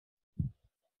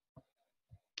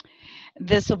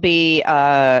This will be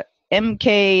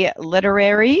MK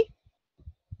Literary.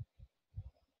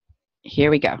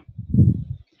 Here we go.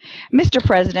 Mr.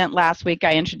 President, last week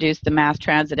I introduced the Mass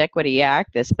Transit Equity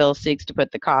Act. This bill seeks to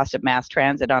put the cost of mass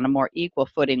transit on a more equal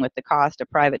footing with the cost of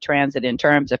private transit in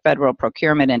terms of federal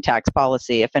procurement and tax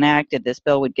policy. If enacted, this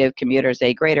bill would give commuters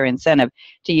a greater incentive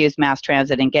to use mass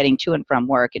transit in getting to and from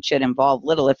work. It should involve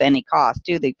little, if any, cost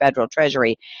to the federal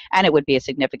treasury, and it would be a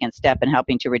significant step in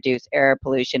helping to reduce air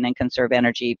pollution and conserve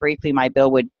energy. Briefly, my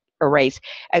bill would erase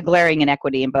a glaring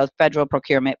inequity in both federal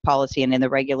procurement policy and in the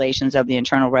regulations of the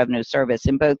Internal Revenue Service.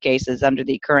 In both cases, under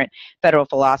the current federal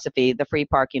philosophy, the free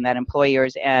parking that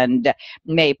employers and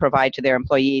may provide to their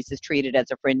employees is treated as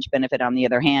a fringe benefit. On the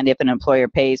other hand, if an employer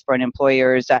pays for an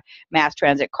employer's mass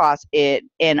transit costs, it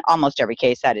in almost every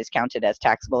case that is counted as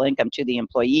taxable income to the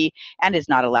employee and is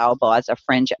not allowable as a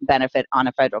fringe benefit on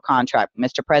a federal contract.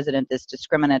 Mr. President, this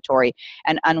discriminatory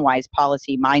and unwise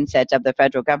policy mindset of the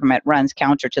federal government runs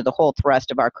counter to the whole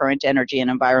thrust of our current energy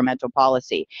and environmental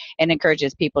policy and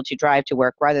encourages people to drive to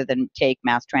work rather than take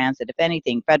mass transit. If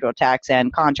anything, federal tax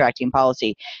and contracting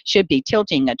policy should be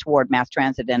tilting toward mass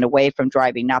transit and away from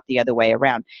driving, not the other way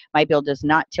around. My bill does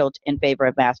not tilt in favor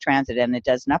of mass transit, and it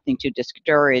does nothing to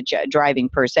discourage driving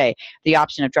per se. The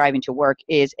option of driving to work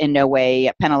is in no way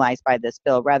penalized by this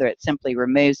bill. Rather, it simply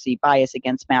removes the bias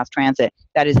against mass transit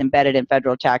that is embedded in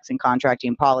federal tax and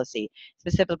contracting policy.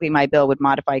 Specifically, my bill would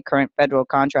modify current federal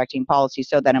contracting policy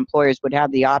so that employers would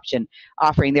have the option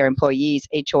offering their employees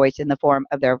a choice in the form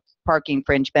of their parking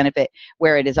fringe benefit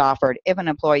where it is offered. If an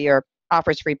employer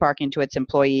offers free parking to its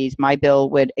employees, my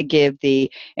bill would give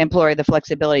the employer the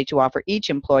flexibility to offer each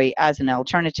employee as an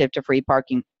alternative to free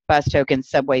parking bus tokens,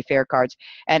 subway fare cards,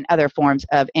 and other forms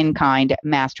of in-kind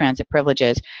mass transit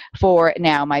privileges. For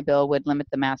now, my bill would limit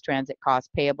the mass transit costs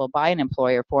payable by an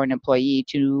employer for an employee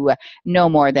to no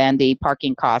more than the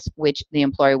parking costs which the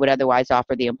employer would otherwise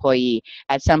offer the employee.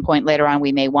 At some point later on,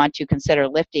 we may want to consider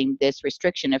lifting this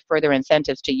restriction if further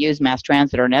incentives to use mass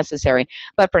transit are necessary,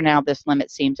 but for now, this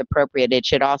limit seems appropriate. It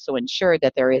should also ensure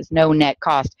that there is no net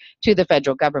cost to the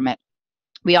federal government.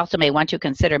 We also may want to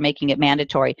consider making it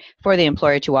mandatory for the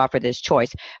employer to offer this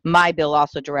choice. My bill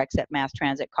also directs that mass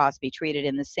transit costs be treated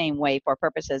in the same way for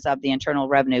purposes of the Internal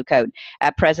Revenue Code.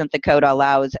 At present, the code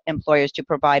allows employers to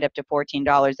provide up to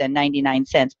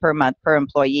 $14.99 per month per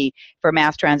employee for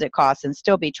mass transit costs and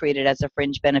still be treated as a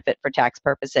fringe benefit for tax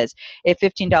purposes. If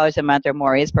 $15 a month or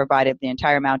more is provided, the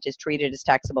entire amount is treated as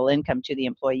taxable income to the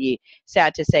employee.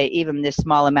 Sad to say, even this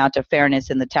small amount of fairness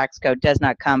in the tax code does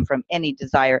not come from any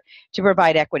desire to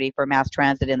provide equity for mass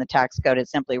transit in the tax code. It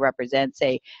simply represents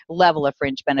a level of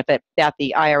fringe benefit that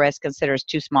the IRS considers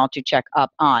too small to check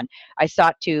up on. I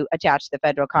sought to attach the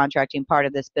federal contracting part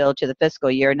of this bill to the fiscal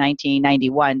year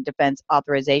 1991 Defense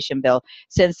Authorization Bill,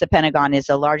 since the Pentagon is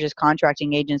the largest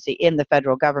contracting agency in the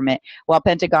federal government. While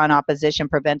Pentagon opposition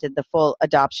prevented the full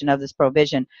adoption of this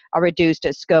provision, a reduced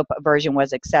scope version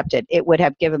was accepted. It would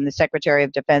have given the Secretary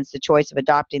of Defense the choice of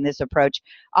adopting this approach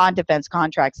on defense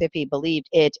contracts if he believed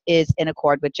it is in accord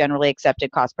with generally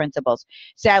accepted cost principles.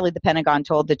 Sadly, the Pentagon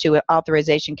told the two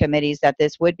authorization committees that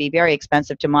this would be very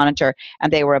expensive to monitor,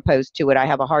 and they were opposed to it. I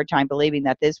have a hard time believing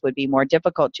that this would be more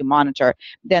difficult to monitor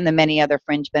than the many other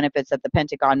fringe benefits that the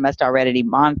Pentagon must already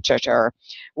monitor.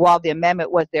 While the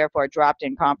amendment was therefore dropped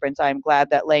in conference, I am glad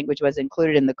that language was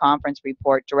included in the conference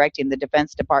report directing the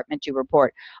Defense Department to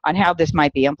report on how this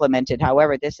might be implemented.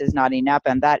 However, this is not enough,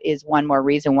 and that is one more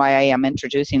reason why I am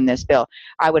introducing this bill.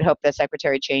 I would hope that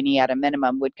Secretary Cheney, at a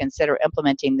minimum, would consider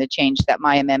implementing the change that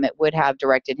my amendment would have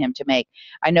directed him to make.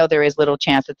 I know there is little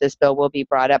chance that this bill will be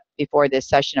brought up before this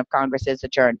session of Congress is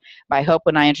adjourned. My hope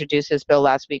when I introduced this bill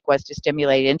last week was to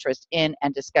stimulate interest in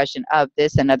and discussion of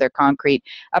this and other concrete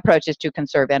approaches to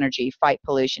conserve energy, fight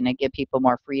pollution, and give people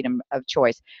more freedom of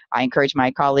choice. I encourage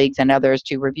my colleagues and others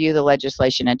to review the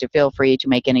legislation and to feel free to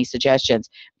make any suggestions.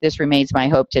 This remains my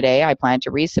hope today. I plan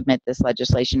to resubmit this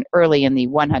legislation early in the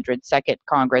 102nd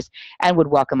Congress and would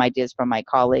welcome ideas from my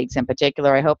colleagues. In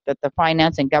particular, I hope that the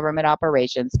Finance and Government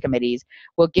Operations Committees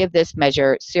will give this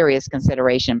measure serious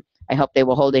consideration. I hope they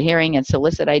will hold a hearing and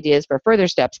solicit ideas for further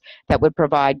steps that would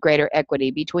provide greater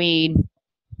equity between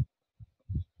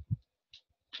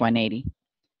 180.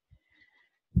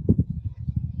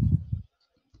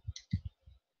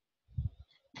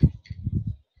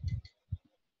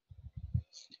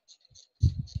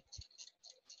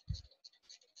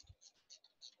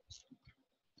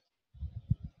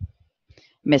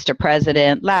 Mr.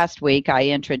 President, last week I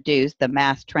introduced the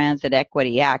Mass Transit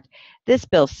Equity Act. This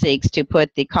bill seeks to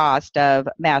put the cost of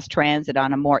mass transit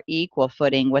on a more equal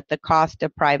footing with the cost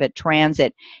of private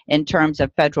transit in terms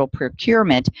of federal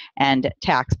procurement and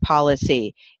tax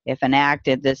policy. If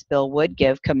enacted, this bill would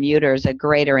give commuters a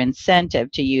greater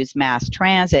incentive to use mass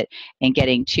transit in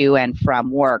getting to and from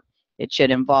work. It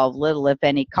should involve little, if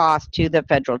any, cost to the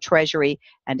federal treasury,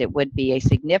 and it would be a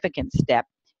significant step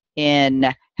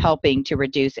in helping to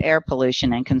reduce air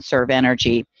pollution and conserve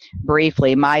energy.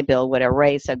 Briefly, my bill would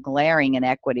erase a glaring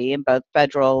inequity in both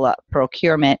federal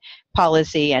procurement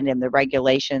policy and in the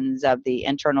regulations of the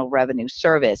Internal Revenue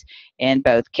Service. In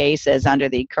both cases, under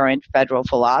the current federal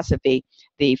philosophy,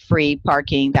 the free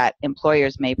parking that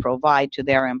employers may provide to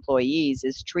their employees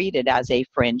is treated as a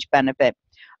fringe benefit.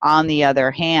 On the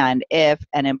other hand, if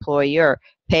an employer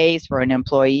pays for an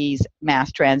employee's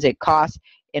mass transit costs,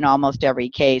 in almost every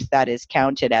case, that is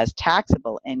counted as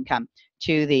taxable income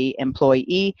to the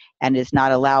employee and is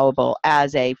not allowable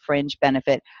as a fringe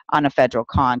benefit on a federal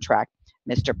contract.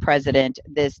 Mr. President,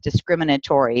 this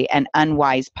discriminatory and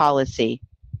unwise policy,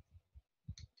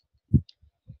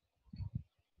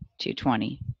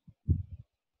 220.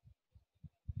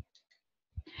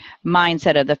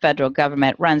 Mindset of the federal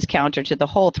government runs counter to the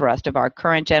whole thrust of our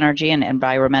current energy and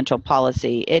environmental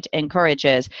policy. It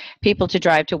encourages people to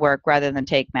drive to work rather than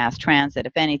take mass transit.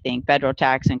 If anything, federal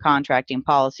tax and contracting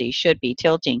policy should be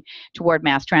tilting toward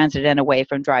mass transit and away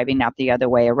from driving, not the other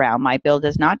way around. My bill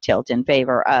does not tilt in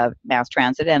favor of mass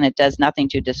transit, and it does nothing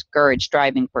to discourage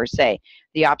driving per se.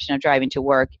 The option of driving to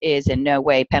work is in no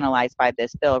way penalized by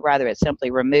this bill. Rather, it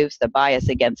simply removes the bias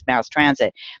against mass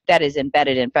transit that is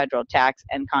embedded in federal tax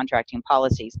and contracting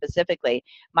policy. Specifically,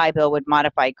 my bill would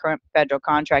modify current federal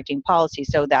contracting policy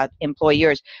so that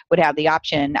employers would have the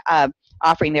option of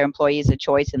offering their employees a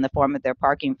choice in the form of their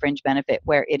parking fringe benefit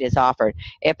where it is offered.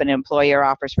 If an employer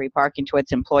offers free parking to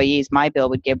its employees, my bill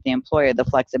would give the employer the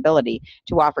flexibility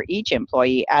to offer each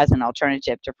employee as an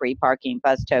alternative to free parking,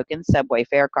 bus tokens, subway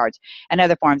fare cards, and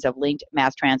other forms of linked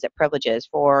mass transit privileges.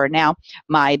 For now,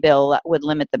 my bill would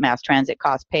limit the mass transit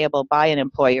costs payable by an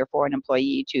employer for an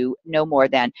employee to no more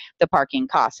than the parking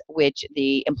costs, which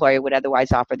the employer would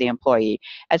otherwise offer the employee.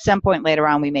 At some point later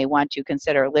on, we may want to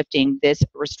consider lifting this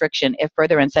restriction if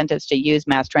further incentives to use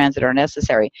mass transit are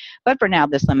necessary. But for now,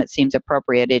 this limit seems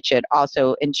appropriate. It should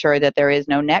also ensure that there is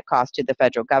no net cost to the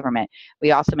federal government.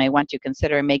 We also may want to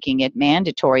consider making it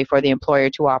mandatory for the employer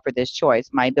to offer this choice.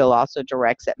 My bill also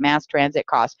directs that mass transit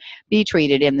costs be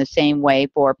treated in the same way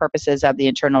for purposes of the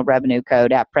Internal Revenue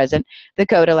Code. At present, the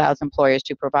code allows employers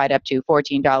to provide up to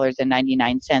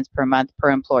 $14.99 per month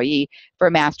per employee for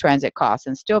mass transit costs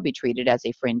and still be treated as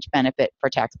a fringe benefit for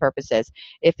tax purposes.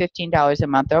 If $15 a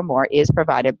month or more is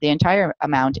provided, the entire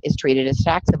amount is treated as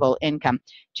taxable income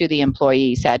to the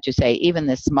employee. Sad to say, even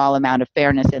this small amount of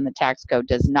fairness in the tax code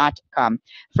does not come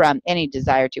from any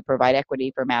desire to provide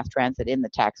equity for mass transit in the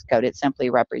tax code. It simply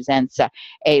represents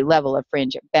a level of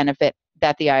fringe benefit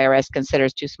that the IRS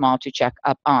considers too small to check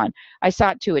up on. I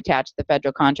sought to attach the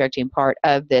federal contracting part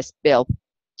of this bill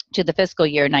to the fiscal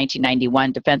year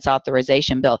 1991 Defense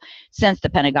Authorization Bill, since the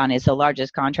Pentagon is the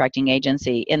largest contracting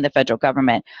agency in the federal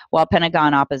government. While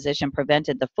Pentagon opposition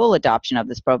prevented the full adoption of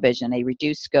this provision, a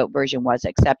reduced scope version was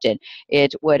accepted.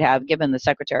 It would have given the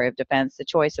Secretary of Defense the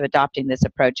choice of adopting this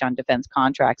approach on defense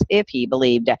contracts if he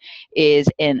believed is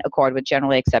in accord with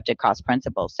generally accepted cost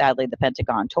principles. Sadly, the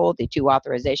Pentagon told the two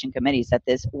authorization committees that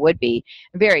this would be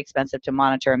very expensive to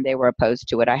monitor, and they were opposed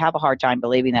to it. I have a hard time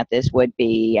believing that this would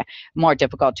be more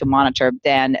difficult to monitor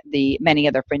than the many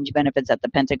other fringe benefits that the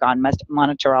Pentagon must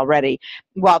monitor already.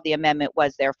 While the amendment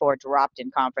was therefore dropped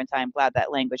in conference, I am glad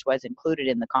that language was included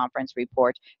in the conference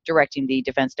report directing the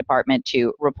Defense Department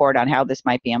to report on how this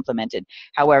might be implemented.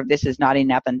 However, this is not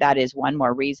enough, and that is one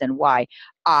more reason why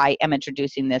I am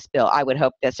introducing this bill. I would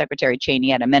hope that Secretary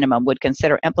Cheney, at a minimum, would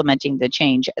consider implementing the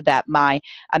change that my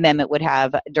amendment would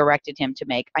have directed him to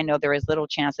make. I know there is little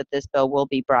chance that this bill will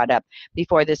be brought up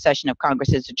before this session of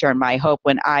Congress is adjourned. My hope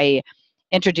when I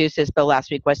introduced this bill last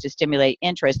week was to stimulate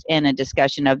interest in a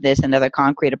discussion of this and other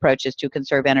concrete approaches to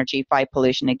conserve energy, fight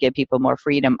pollution, and give people more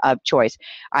freedom of choice.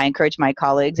 I encourage my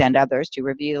colleagues and others to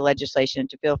review the legislation and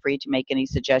to feel free to make any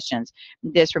suggestions.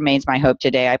 This remains my hope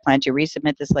today. I plan to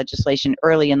resubmit this legislation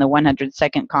early in the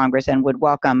 102nd Congress and would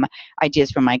welcome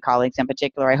ideas from my colleagues. In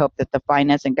particular, I hope that the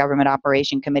Finance and Government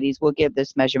Operation Committees will give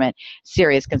this measurement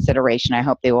serious consideration. I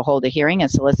hope they will hold a hearing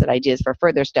and solicit ideas for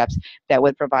further steps that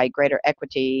would provide greater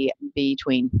equity between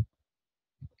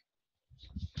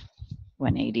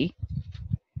 180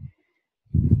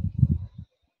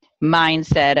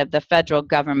 mindset of the federal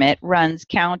government runs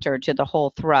counter to the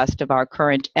whole thrust of our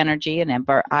current energy and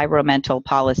environmental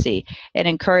policy. It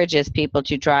encourages people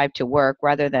to drive to work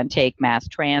rather than take mass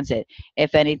transit.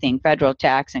 If anything, federal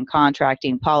tax and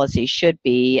contracting policy should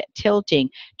be tilting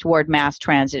toward mass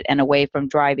transit and away from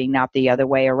driving, not the other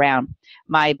way around.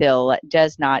 My bill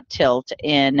does not tilt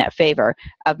in favor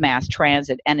of mass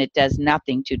transit, and it does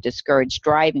nothing to discourage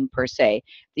driving per se.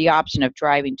 The option of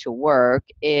driving to work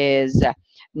is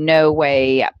no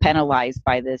way penalized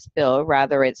by this bill.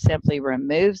 Rather, it simply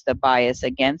removes the bias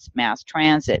against mass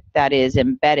transit that is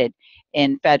embedded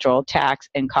in federal tax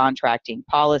and contracting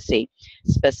policy.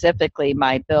 Specifically,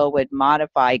 my bill would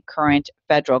modify current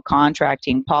federal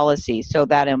contracting policy so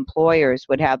that employers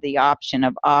would have the option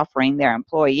of offering their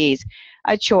employees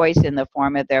a choice in the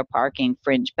form of their parking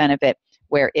fringe benefit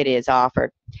where it is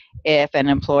offered. If an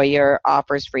employer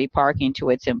offers free parking to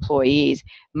its employees,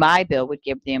 my bill would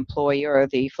give the employer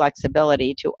the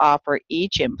flexibility to offer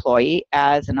each employee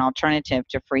as an alternative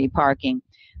to free parking,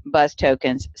 bus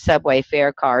tokens, subway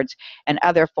fare cards, and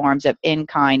other forms of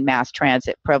in-kind mass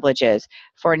transit privileges.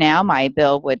 For now, my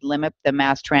bill would limit the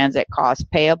mass transit costs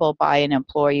payable by an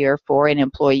employer for an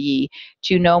employee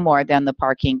to no more than the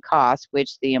parking costs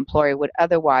which the employer would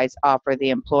otherwise offer the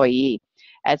employee.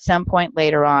 At some point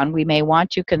later on, we may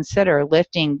want to consider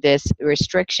lifting this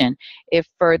restriction if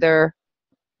further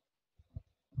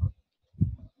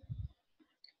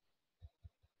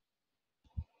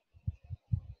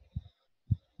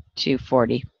to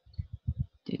 40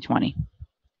 to 20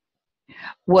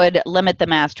 would limit the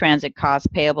mass transit costs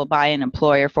payable by an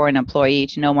employer for an employee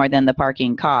to no more than the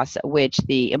parking costs which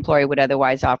the employer would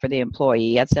otherwise offer the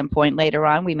employee. At some point later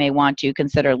on, we may want to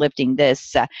consider lifting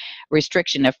this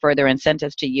restriction if further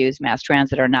incentives to use mass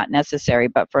transit are not necessary,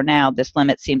 but for now, this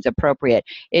limit seems appropriate.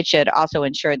 It should also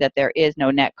ensure that there is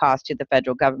no net cost to the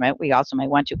federal government. We also may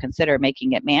want to consider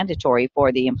making it mandatory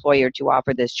for the employer to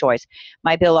offer this choice.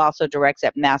 My bill also directs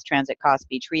that mass transit costs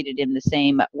be treated in the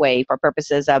same way for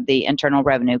purposes of the Internal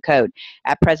Revenue Code.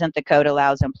 At present, the code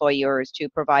allows employers to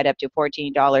provide up to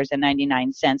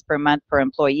 $14.99 per month per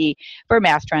employee for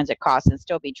mass transit costs and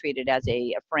still be treated as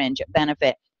a fringe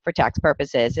benefit for tax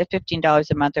purposes. If $15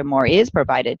 a month or more is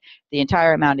provided, the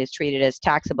entire amount is treated as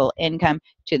taxable income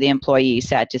to the employee.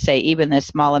 Sad to say, even this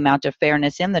small amount of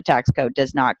fairness in the tax code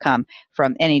does not come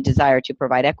from any desire to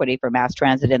provide equity for mass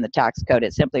transit in the tax code.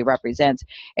 It simply represents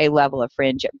a level of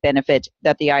fringe benefit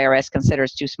that the IRS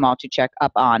considers too small to check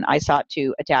up on. I sought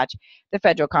to attach the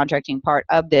federal contracting part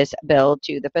of this bill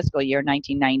to the fiscal year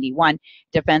 1991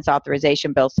 defense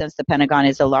authorization bill, since the Pentagon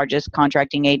is the largest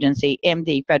contracting agency in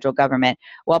the federal government.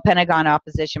 While Pentagon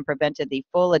opposition prevented the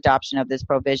full adoption of this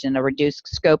provision, a reduced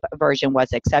scope version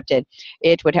was accepted.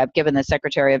 It would have given the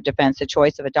Secretary of Defense the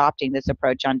choice of adopting this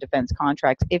approach on defense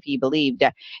contracts if he believed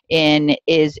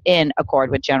is in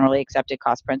accord with generally accepted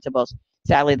cost principles.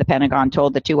 Sadly, the Pentagon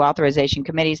told the two authorization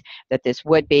committees that this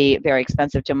would be very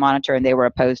expensive to monitor, and they were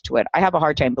opposed to it. I have a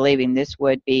hard time believing this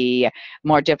would be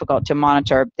more difficult to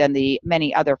monitor than the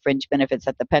many other fringe benefits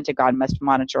that the Pentagon must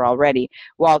monitor already.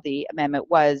 While the amendment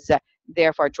was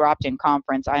therefore dropped in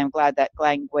conference, I am glad that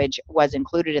language was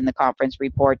included in the conference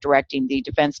report directing the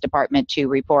Defense Department to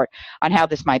report on how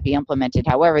this might be implemented.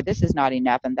 However, this is not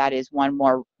enough, and that is one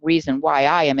more reason why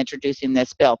I am introducing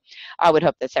this bill. I would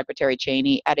hope that Secretary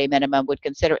Cheney, at a minimum, would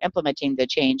consider implementing the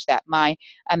change that my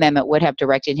amendment would have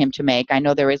directed him to make. I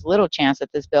know there is little chance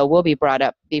that this bill will be brought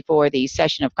up before the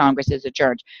session of Congress is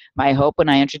adjourned. My hope when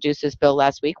I introduced this bill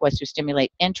last week was to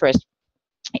stimulate interest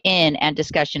in and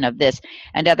discussion of this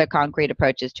and other concrete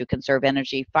approaches to conserve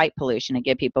energy, fight pollution, and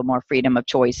give people more freedom of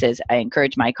choices. I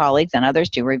encourage my colleagues and others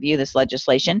to review this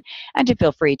legislation and to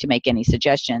feel free to make any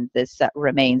suggestions. This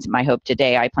remains my hope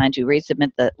today. I plan to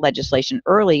resubmit the legislation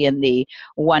early in the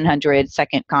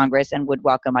 102nd Congress and would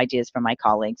welcome ideas from my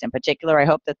colleagues. In particular, I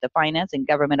hope that the Finance and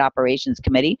Government Operations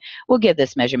Committee will give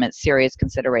this measurement serious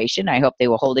consideration. I hope they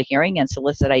will hold a hearing and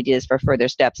solicit ideas for further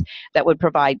steps that would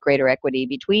provide greater equity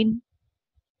between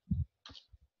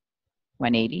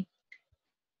 180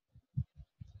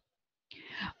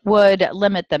 would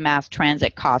limit the mass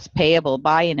transit costs payable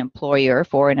by an employer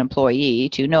for an employee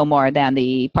to no more than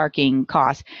the parking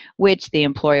costs which the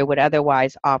employer would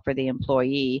otherwise offer the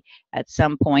employee. At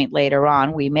some point later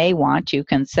on, we may want to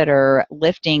consider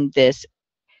lifting this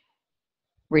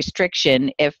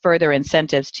restriction if further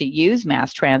incentives to use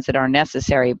mass transit are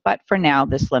necessary, but for now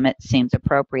this limit seems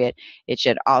appropriate. It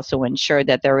should also ensure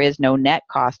that there is no net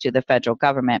cost to the federal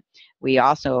government. We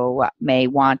also may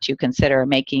want to consider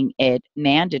making it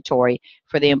mandatory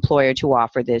for the employer to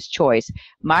offer this choice.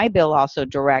 My bill also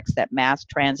directs that mass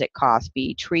transit costs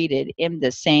be treated in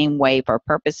the same way for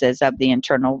purposes of the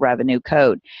Internal Revenue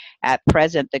Code. At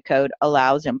present, the code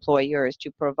allows employers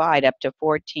to provide up to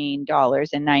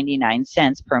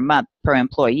 $14.99 per month per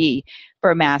employee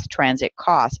for mass transit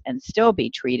costs and still be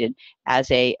treated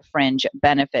as a fringe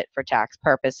benefit for tax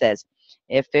purposes.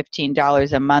 If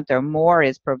 $15 a month or more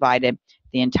is provided,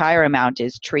 the entire amount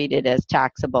is treated as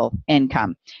taxable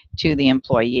income to the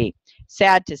employee.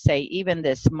 Sad to say, even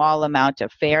this small amount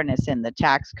of fairness in the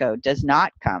tax code does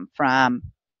not come from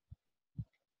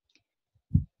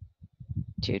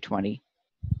 220.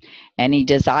 Any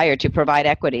desire to provide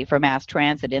equity for mass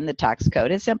transit in the tax code,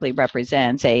 it simply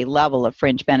represents a level of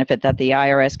fringe benefit that the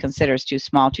IRS considers too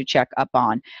small to check up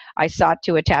on. I sought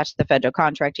to attach the federal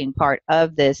contracting part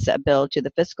of this bill to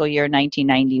the fiscal year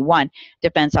 1991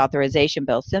 defense authorization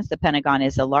bill, since the Pentagon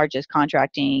is the largest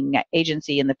contracting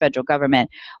agency in the federal government.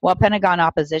 While Pentagon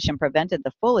opposition prevented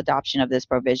the full adoption of this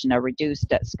provision, a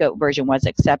reduced scope version was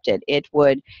accepted. It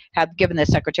would have given the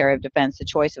Secretary of Defense the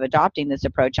choice of adopting this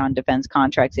approach on defense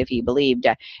contracts if he believed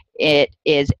it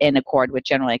is in accord with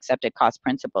generally accepted cost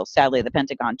principles. Sadly, the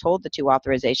Pentagon told the two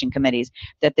authorization committees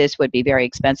that this would be very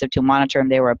expensive to monitor,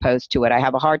 and they were opposed to it. I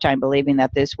have a hard time believing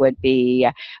that this would be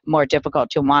more difficult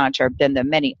to monitor than the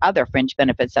many other fringe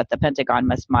benefits that the Pentagon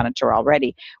must monitor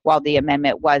already. While the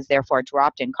amendment was therefore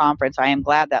dropped in conference, I am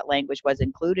glad that language was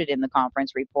included in the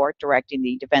conference report directing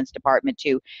the Defense Department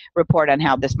to report on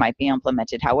how this might be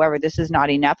implemented. However, this is not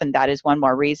enough, and that is one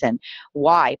more reason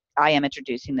why I am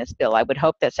introducing this bill. I would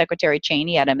hope that Secretary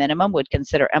Cheney, at a minimum, would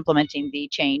consider implementing the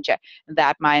change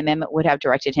that my amendment would have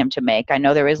directed him to make. I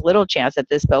know there is little chance that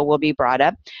this bill will be brought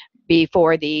up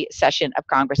before the session of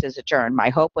Congress is adjourned. My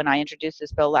hope when I introduced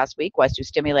this bill last week was to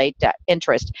stimulate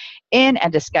interest in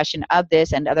and discussion of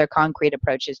this and other concrete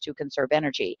approaches to conserve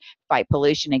energy, fight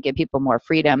pollution, and give people more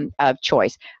freedom of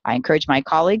choice. I encourage my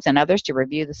colleagues and others to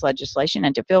review this legislation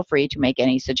and to feel free to make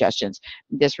any suggestions.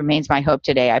 This remains my hope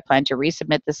today. I plan to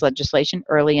resubmit this legislation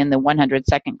early in the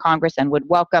 102nd Congress and would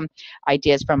welcome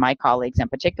ideas from my colleagues. In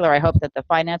particular, I hope that the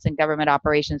Finance and Government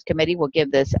Operations Committee will give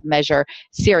this measure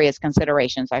serious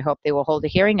considerations. I hope they will hold a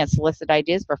hearing and solicit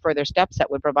ideas for further steps that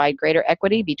would provide greater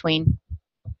equity between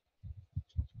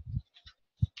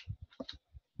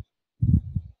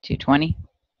 220.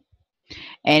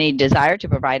 Any desire to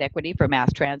provide equity for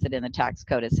mass transit in the tax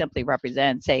code, it simply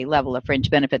represents a level of fringe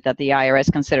benefit that the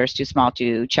IRS considers too small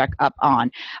to check up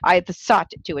on. I have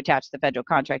sought to attach the federal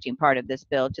contracting part of this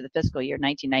bill to the fiscal year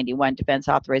 1991 defense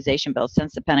authorization bill,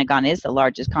 since the Pentagon is the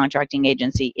largest contracting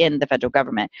agency in the federal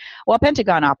government. While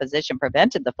Pentagon opposition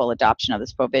prevented the full adoption of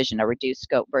this provision, a reduced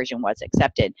scope version was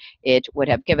accepted. It would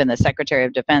have given the Secretary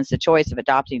of Defense the choice of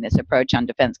adopting this approach on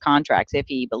defense contracts if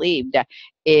he believed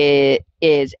it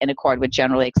is in accord with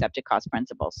generally accepted cost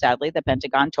principles. Sadly, the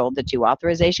Pentagon told the two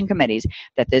authorization committees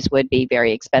that this would be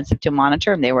very expensive to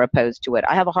monitor, and they were opposed to it.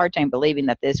 I have a hard time believing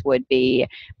that this would be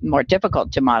more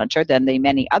difficult to monitor than the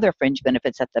many other fringe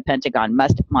benefits that the Pentagon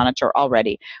must monitor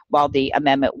already. While the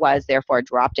amendment was therefore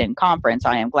dropped in conference,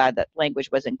 I am glad that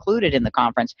language was included in the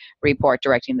conference report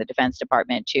directing the Defense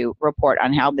Department to report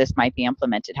on how this might be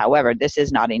implemented. However, this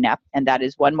is not enough, and that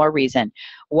is one more reason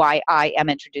why I am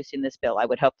introducing this bill. I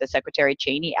would hope that Secretary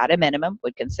Cheney, at a minimum,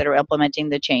 would consider implementing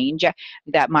the change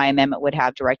that my amendment would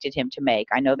have directed him to make.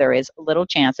 I know there is little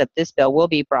chance that this bill will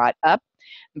be brought up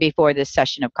before this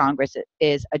session of Congress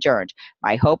is adjourned.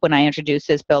 My hope when I introduced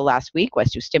this bill last week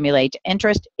was to stimulate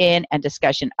interest in and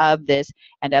discussion of this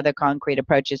and other concrete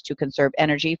approaches to conserve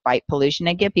energy, fight pollution,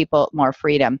 and give people more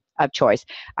freedom of choice.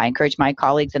 I encourage my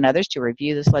colleagues and others to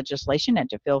review this legislation and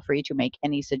to feel free to make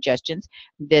any suggestions.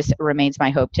 This remains my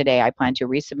hope today. I plan to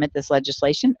resubmit this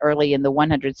legislation early in the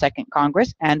 102nd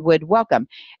Congress and would welcome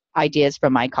ideas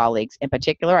from my colleagues. In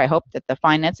particular, I hope that the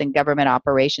Finance and Government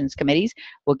Operations Committees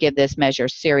will give this measure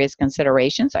serious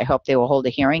considerations. I hope they will hold a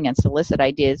hearing and solicit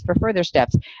ideas for further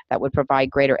steps that would provide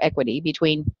greater equity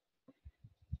between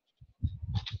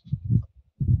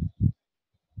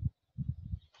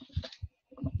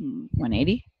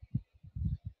 180.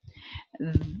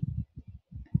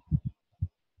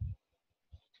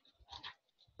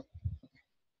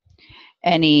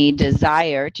 Any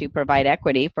desire to provide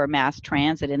equity for mass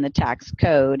transit in the tax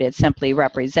code, it simply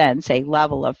represents a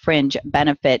level of fringe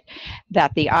benefit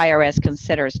that the IRS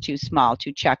considers too small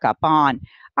to check up on.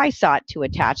 I sought to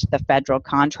attach the federal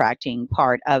contracting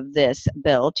part of this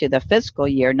bill to the fiscal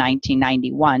year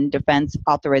 1991 defense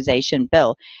authorization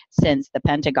bill, since the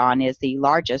Pentagon is the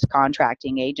largest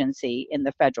contracting agency in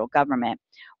the federal government.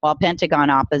 While Pentagon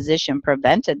opposition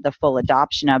prevented the full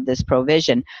adoption of this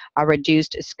provision, a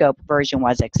reduced scope version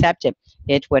was accepted.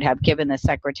 It would have given the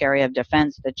Secretary of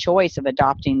Defense the choice of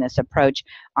adopting this approach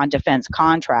on defense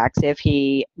contracts if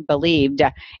he believed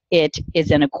it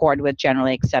is in accord with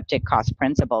generally accepted cost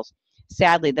principles.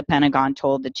 Sadly, the Pentagon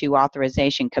told the two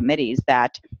authorization committees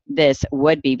that this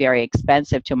would be very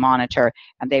expensive to monitor,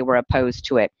 and they were opposed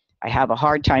to it. I have a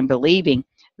hard time believing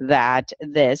that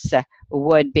this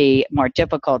would be more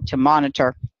difficult to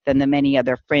monitor than the many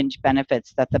other fringe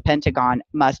benefits that the Pentagon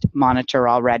must monitor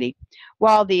already.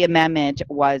 While the amendment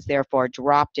was therefore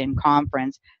dropped in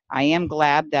conference, I am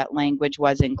glad that language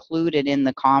was included in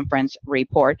the conference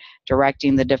report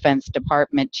directing the Defense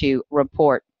Department to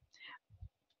report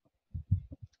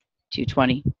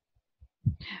 220.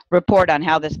 Report on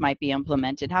how this might be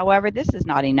implemented. However, this is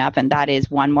not enough, and that is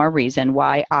one more reason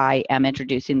why I am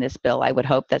introducing this bill. I would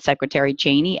hope that Secretary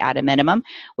Cheney, at a minimum,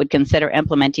 would consider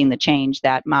implementing the change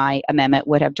that my amendment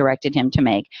would have directed him to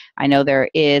make. I know there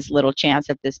is little chance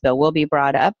that this bill will be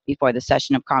brought up before the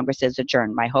session of Congress is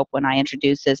adjourned. My hope when I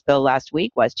introduced this bill last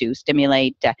week was to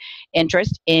stimulate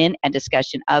interest in and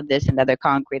discussion of this and other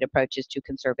concrete approaches to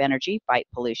conserve energy, fight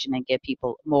pollution, and give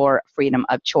people more freedom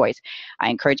of choice. I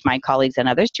encourage my colleagues and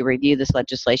others to review this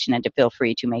legislation and to feel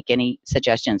free to make any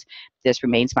suggestions. This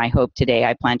remains my hope today.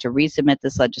 I plan to resubmit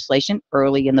this legislation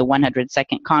early in the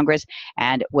 102nd Congress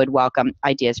and would welcome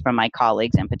ideas from my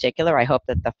colleagues. In particular, I hope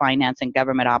that the Finance and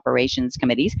Government Operations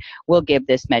Committees will give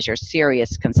this measure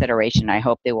serious consideration. I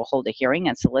hope they will hold a hearing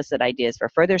and solicit ideas for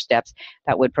further steps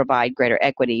that would provide greater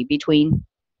equity between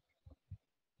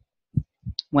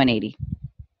 180.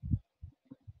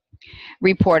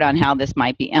 Report on how this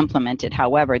might be implemented.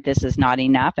 However, this is not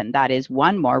enough, and that is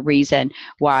one more reason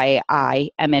why I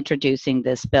am introducing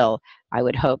this bill. I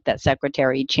would hope that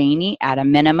Secretary Cheney, at a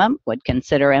minimum, would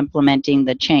consider implementing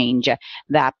the change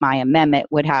that my amendment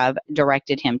would have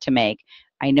directed him to make.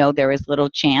 I know there is little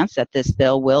chance that this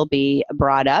bill will be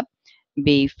brought up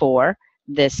before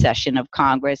this session of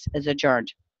Congress is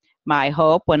adjourned. My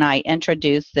hope when I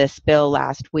introduced this bill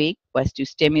last week was to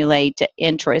stimulate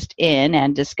interest in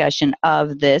and discussion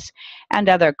of this and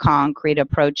other concrete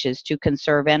approaches to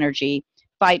conserve energy,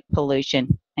 fight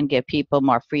pollution, and give people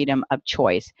more freedom of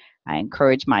choice. I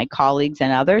encourage my colleagues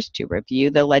and others to review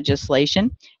the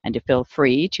legislation and to feel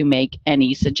free to make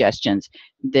any suggestions.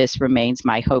 This remains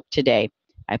my hope today.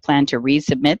 I plan to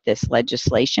resubmit this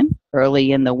legislation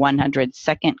early in the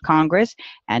 102nd Congress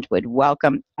and would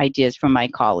welcome ideas from my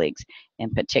colleagues.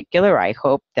 In particular, I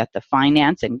hope that the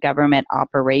Finance and Government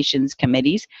Operations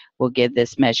Committees will give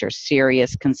this measure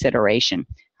serious consideration.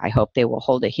 I hope they will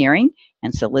hold a hearing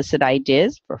and solicit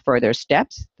ideas for further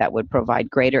steps that would provide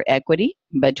greater equity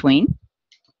between